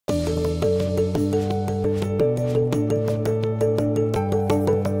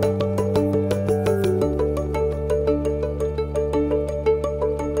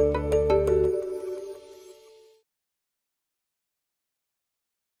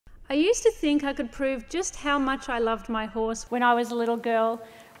I used to think I could prove just how much I loved my horse when I was a little girl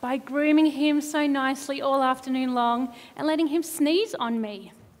by grooming him so nicely all afternoon long and letting him sneeze on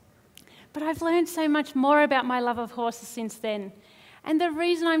me. But I've learned so much more about my love of horses since then. And the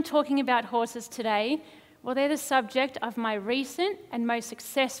reason I'm talking about horses today, well, they're the subject of my recent and most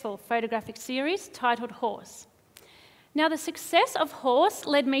successful photographic series titled Horse. Now, the success of Horse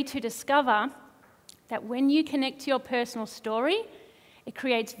led me to discover that when you connect to your personal story, it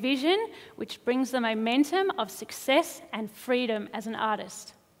creates vision, which brings the momentum of success and freedom as an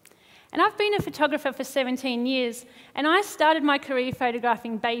artist. And I've been a photographer for 17 years, and I started my career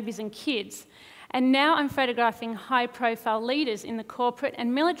photographing babies and kids, and now I'm photographing high-profile leaders in the corporate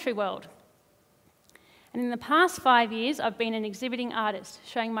and military world. And in the past 5 years, I've been an exhibiting artist,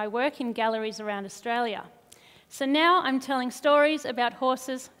 showing my work in galleries around Australia. So now I'm telling stories about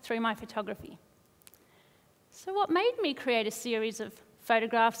horses through my photography. So what made me create a series of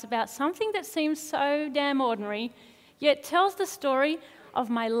photographs about something that seems so damn ordinary, yet tells the story of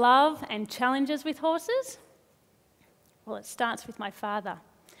my love and challenges with horses? Well, it starts with my father.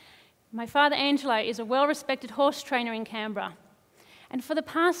 My father, Angelo, is a well-respected horse trainer in Canberra. And for the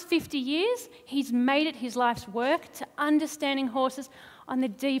past 50 years, he's made it his life's work to understanding horses on the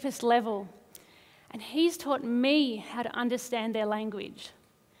deepest level. And he's taught me how to understand their language.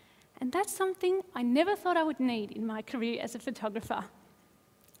 And that's something I never thought I would need in my career as a photographer.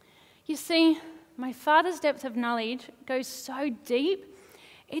 You see, my father's depth of knowledge goes so deep,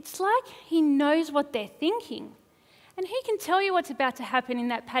 it's like he knows what they're thinking. And he can tell you what's about to happen in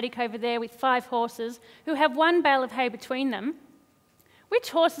that paddock over there with 5 horses who have 1 bale of hay between them.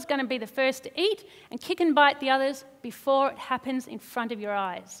 Which horse is going to be the first to eat and kick and bite the others before it happens in front of your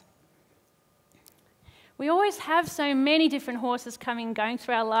eyes? We always have so many different horses coming and going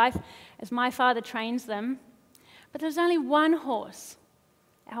through our life as my father trains them. But there's only one horse,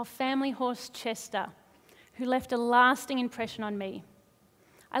 our family horse Chester, who left a lasting impression on me.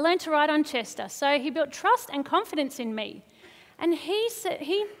 I learned to ride on Chester, so he built trust and confidence in me. And he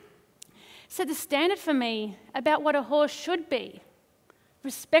set the standard for me about what a horse should be: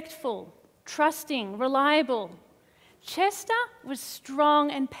 respectful, trusting, reliable. Chester was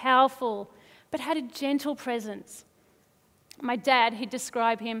strong and powerful, but had a gentle presence. My dad, he'd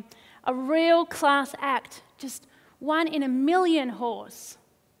describe him, a real class act, just 1 in a million horse.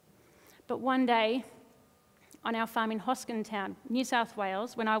 But one day, on our farm in Hoskintown, New South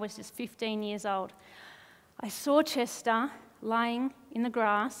Wales, when I was just 15 years old, I saw Chester lying in the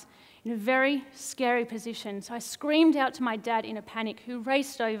grass in a very scary position. So I screamed out to my dad in a panic, who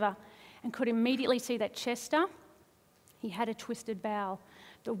raced over and could immediately see that Chester, he had a twisted bowel,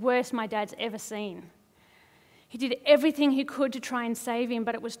 the worst my dad's ever seen. He did everything he could to try and save him,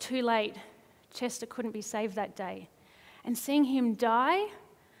 but it was too late. Chester couldn't be saved that day. And seeing him die,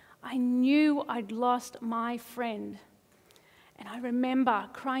 I knew I'd lost my friend. And I remember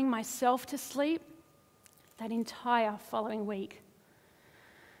crying myself to sleep that entire following week.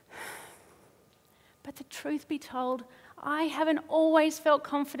 But the truth be told, I haven't always felt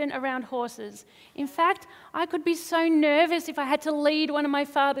confident around horses. In fact, I could be so nervous if I had to lead one of my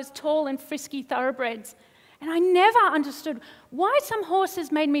father's tall and frisky thoroughbreds. And I never understood why some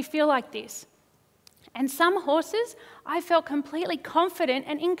horses made me feel like this. And some horses, I felt completely confident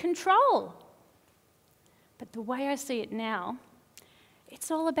and in control. But the way I see it now,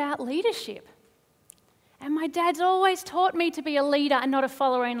 it's all about leadership. And my dad's always taught me to be a leader and not a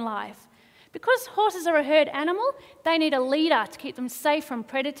follower in life. Because horses are a herd animal, they need a leader to keep them safe from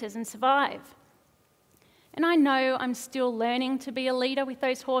predators and survive. And I know I'm still learning to be a leader with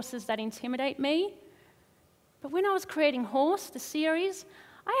those horses that intimidate me. But when I was creating Horse, the series,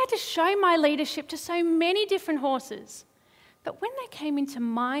 I had to show my leadership to so many different horses. But when they came into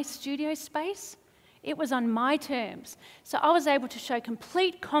my studio space, it was on my terms. So I was able to show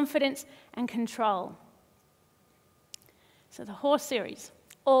complete confidence and control. So the Horse series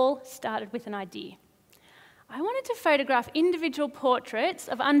all started with an idea. I wanted to photograph individual portraits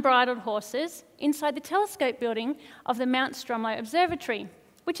of unbridled horses inside the telescope building of the Mount Stromlo Observatory,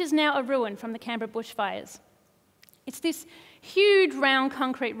 which is now a ruin from the Canberra bushfires. It's this huge round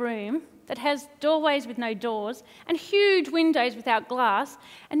concrete room that has doorways with no doors and huge windows without glass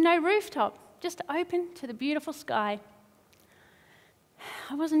and no rooftop, just open to the beautiful sky.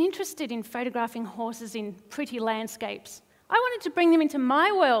 I wasn't interested in photographing horses in pretty landscapes. I wanted to bring them into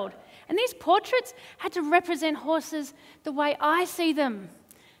my world, and these portraits had to represent horses the way I see them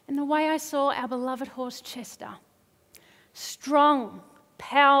and the way I saw our beloved horse Chester. Strong,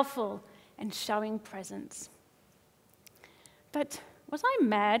 powerful, and showing presence. But was I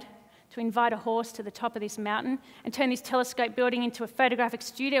mad to invite a horse to the top of this mountain and turn this telescope building into a photographic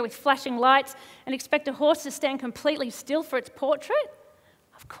studio with flashing lights and expect a horse to stand completely still for its portrait?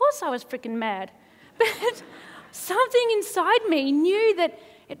 Of course I was freaking mad. But something inside me knew that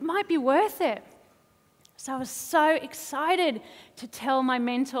it might be worth it. So I was so excited to tell my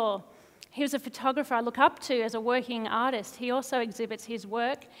mentor. He was a photographer I look up to as a working artist. He also exhibits his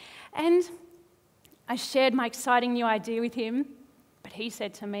work. And I shared my exciting new idea with him, but he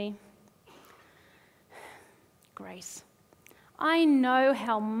said to me, "Grace, I know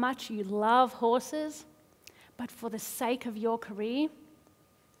how much you love horses, but for the sake of your career,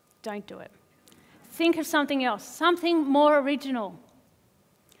 don't do it. Think of something else, something more original."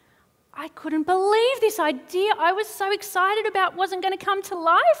 I couldn't believe this idea I was so excited about wasn't going to come to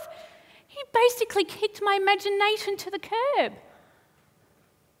life. He basically kicked my imagination to the curb.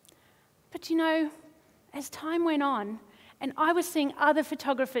 But you know, as time went on, and I was seeing other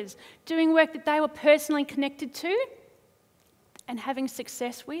photographers doing work that they were personally connected to and having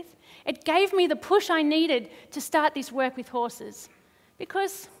success with, it gave me the push I needed to start this work with horses.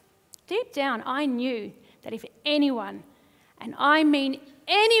 Because deep down, I knew that if anyone, and I mean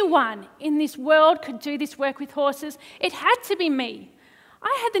anyone in this world, could do this work with horses, it had to be me.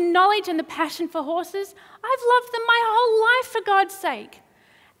 I had the knowledge and the passion for horses. I've loved them my whole life, for God's sake.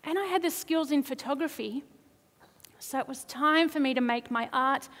 And I had the skills in photography. So it was time for me to make my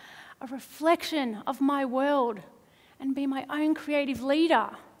art a reflection of my world and be my own creative leader.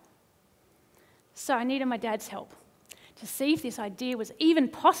 So I needed my dad's help to see if this idea was even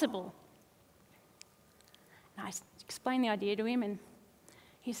possible. And I explained the idea to him, and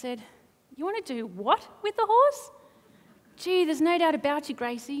he said, "You want to do what with the horse?" "Gee, there's no doubt about you,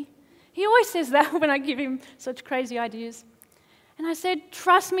 Gracie." He always says that when I give him such crazy ideas. And I said,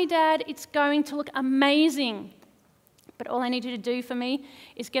 "Trust me, Dad, it's going to look amazing. But all I need you to do for me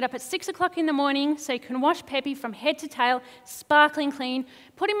is get up at 6 o'clock in the morning so you can wash Peppy from head to tail, sparkling clean,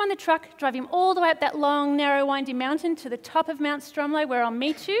 put him on the truck, drive him all the way up that long, narrow, windy mountain to the top of Mount Stromlo where I'll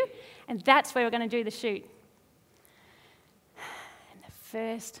meet you, and that's where we're going to do the shoot." And the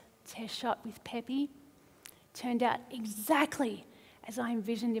first test shot with Peppy turned out exactly as I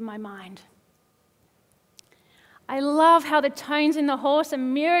envisioned in my mind. I love how the tones in the horse are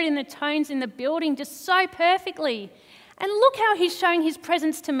mirrored in the tones in the building just so perfectly. And look how he's showing his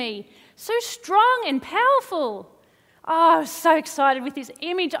presence to me, so strong and powerful. Oh, I was so excited with this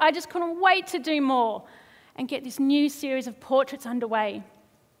image. I just couldn't wait to do more and get this new series of portraits underway.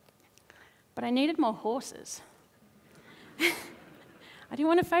 But I needed more horses. I didn't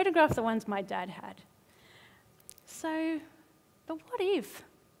want to photograph the ones my dad had. But what if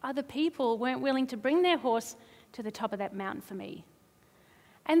other people weren't willing to bring their horse to the top of that mountain for me?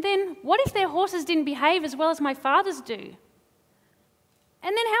 And then what if their horses didn't behave as well as my father's do?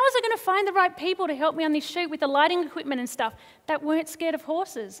 And then how was I going to find the right people to help me on this shoot with the lighting equipment and stuff that weren't scared of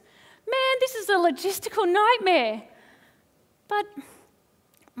horses? Man, this is a logistical nightmare. But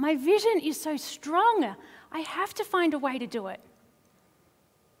my vision is so strong, I have to find a way to do it.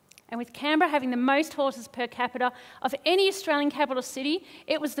 And with Canberra having the most horses per capita of any Australian capital city,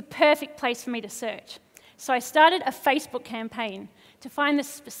 it was the perfect place for me to search. So I started a Facebook campaign to find the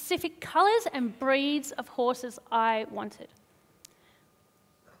specific colours and breeds of horses I wanted.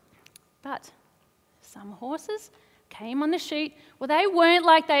 But some horses came on the shoot, well, they weren't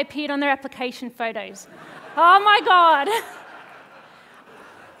like they appeared on their application photos. Oh my God.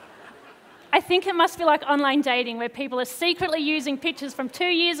 I think it must be like online dating where people are secretly using pictures from 2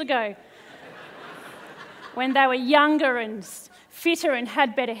 years ago when they were younger and fitter and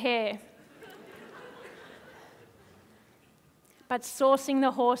had better hair. But sourcing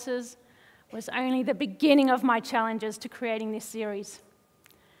the horses was only the beginning of my challenges to creating this series.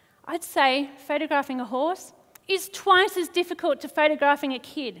 I'd say photographing a horse is twice as difficult to photographing a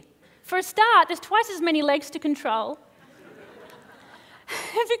kid. For a start, there's twice as many legs to control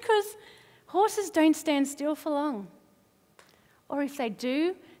because horses don't stand still for long. Or if they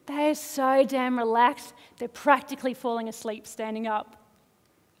do, they are so damn relaxed, they're practically falling asleep standing up.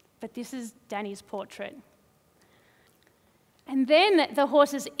 But this is Danny's portrait. And then the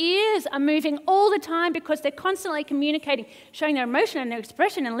horse's ears are moving all the time because they're constantly communicating, showing their emotion and their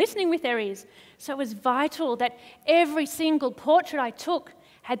expression and listening with their ears. So it was vital that every single portrait I took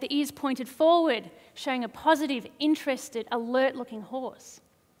had the ears pointed forward, showing a positive, interested, alert-looking horse.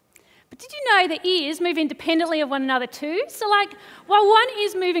 But did you know the ears move independently of one another too? So while one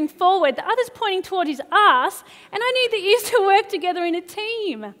ear's moving forward, the other's pointing toward his ass, and I need the ears to work together in a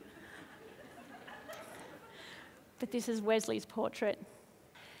team. But this is Wesley's portrait.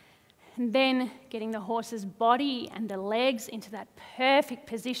 And then getting the horse's body and the legs into that perfect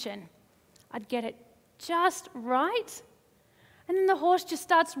position. I'd get it just right, and then the horse just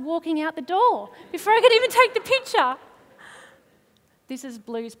starts walking out the door before I could even take the picture. This is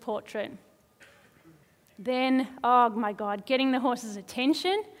Blue's portrait. Then, oh my God, getting the horse's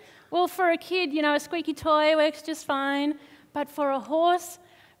attention. Well, for a kid, a squeaky toy works just fine, but for a horse,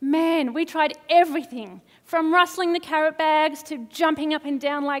 man, we tried everything, from rustling the carrot bags to jumping up and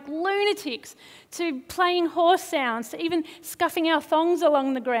down like lunatics, to playing horse sounds, to even scuffing our thongs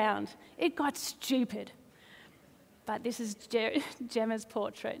along the ground. It got stupid. But this is Gemma's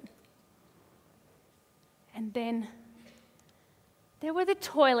portrait. And then there were the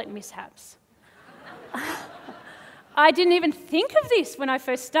toilet mishaps. I didn't even think of this when I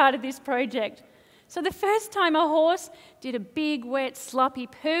first started this project. So the first time a horse did a big, wet, sloppy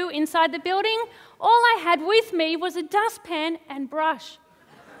poo inside the building, all I had with me was a dustpan and brush.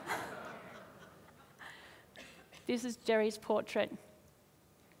 This is Jerry's portrait.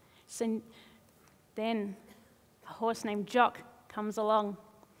 So then a horse named Jock comes along.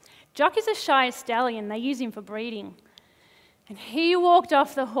 Jock is a shy stallion. They use him for breeding. And he walked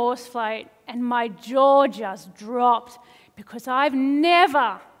off the horse float and my jaw just dropped because I've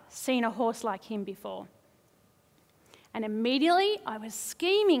never seen a horse like him before. And immediately I was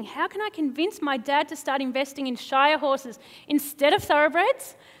scheming, how can I convince my dad to start investing in shire horses instead of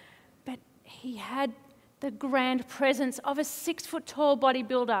thoroughbreds? But he had the grand presence of a 6-foot-tall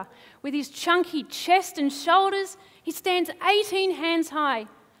bodybuilder. With his chunky chest and shoulders, he stands 18 hands high,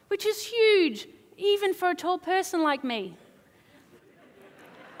 which is huge, even for a tall person like me.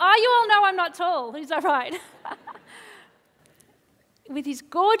 Oh, you all know I'm not tall, is that right? With his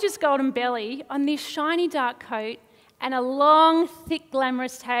gorgeous golden belly on this shiny dark coat and a long, thick,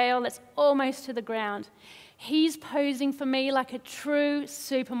 glamorous tail that's almost to the ground, he's posing for me like a true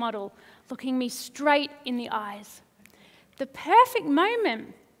supermodel, looking me straight in the eyes. The perfect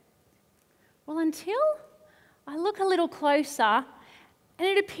moment. Well, until I look a little closer and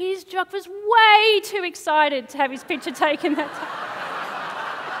it appears Jock was way too excited to have his picture taken that time.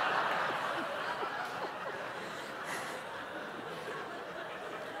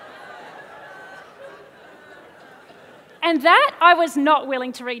 And that I was not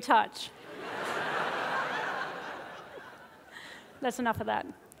willing to retouch. That's enough of that.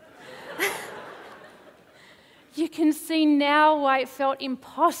 You can see now why it felt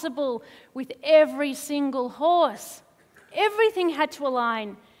impossible with every single horse. Everything had to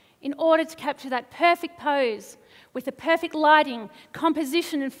align in order to capture that perfect pose with the perfect lighting,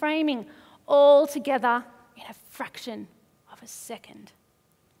 composition and framing all together in a fraction of a second.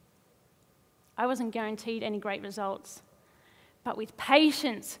 I wasn't guaranteed any great results. But with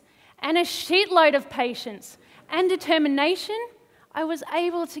patience and a shitload of patience and determination, I was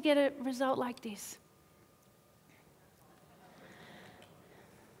able to get a result like this.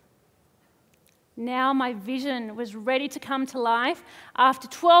 Now my vision was ready to come to life after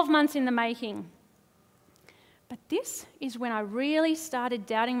 12 months in the making. But this is when I really started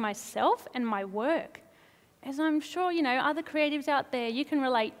doubting myself and my work. As I'm sure, other creatives out there, you can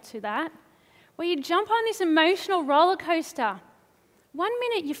relate to that. Where you jump on this emotional roller coaster. One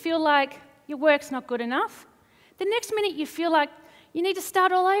minute you feel like your work's not good enough. The next minute you feel like you need to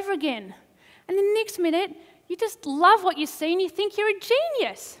start all over again. And the next minute you just love what you see and you think you're a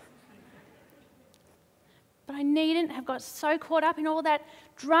genius. But I needn't have got so caught up in all that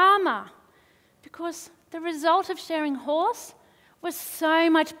drama because the result of sharing horse was so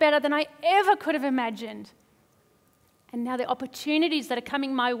much better than I ever could have imagined. And now the opportunities that are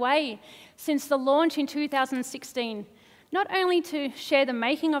coming my way since the launch in 2016, not only to share the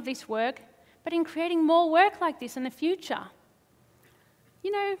making of this work, but in creating more work like this in the future.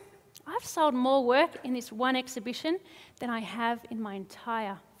 I've sold more work in this one exhibition than I have in my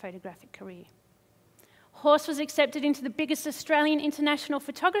entire photographic career. Horse was accepted into the biggest Australian International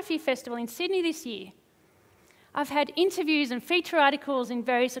Photography Festival in Sydney this year. I've had interviews and feature articles in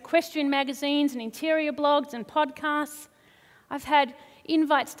various equestrian magazines and interior blogs and podcasts. I've had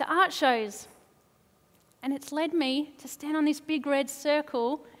invites to art shows. And it's led me to stand on this big red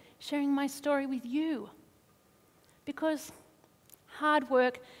circle sharing my story with you. Because hard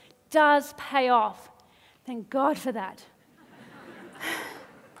work does pay off. Thank God for that.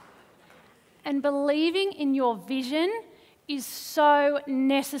 And believing in your vision is so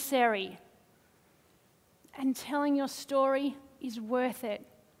necessary. And telling your story is worth it.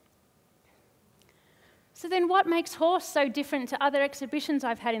 So then what makes Horse so different to other exhibitions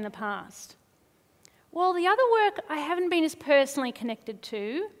I've had in the past? Well, the other work I haven't been as personally connected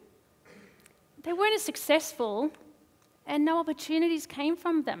to. They weren't as successful and no opportunities came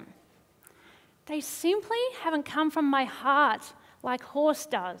from them. They simply haven't come from my heart like Horse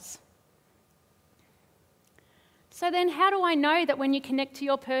does. So then how do I know that when you connect to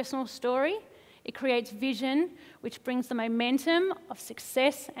your personal story, it creates vision, which brings the momentum of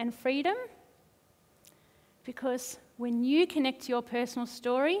success and freedom? Because when you connect to your personal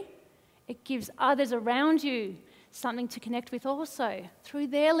story, it gives others around you something to connect with also through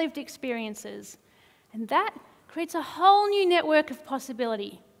their lived experiences. And that creates a whole new network of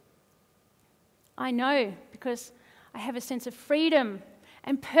possibility. I know because I have a sense of freedom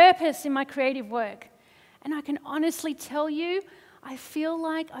and purpose in my creative work. And I can honestly tell you, I feel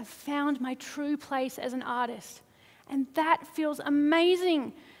like I've found my true place as an artist. And that feels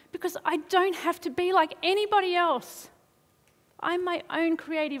amazing because I don't have to be like anybody else. I'm my own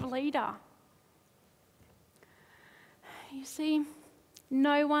creative leader. You see,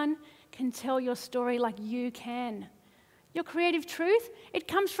 no one can tell your story like you can. Your creative truth, it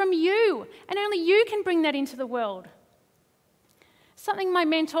comes from you, and only you can bring that into the world. Something my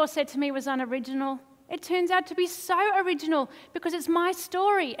mentor said to me was unoriginal. It turns out to be so original because it's my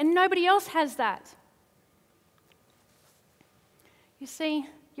story and nobody else has that. You see,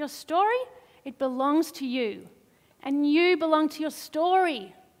 your story, it belongs to you, and you belong to your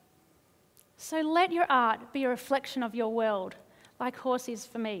story. So let your art be a reflection of your world, like Horse is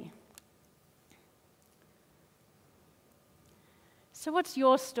for me. So what's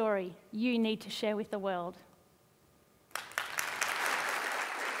your story you need to share with the world?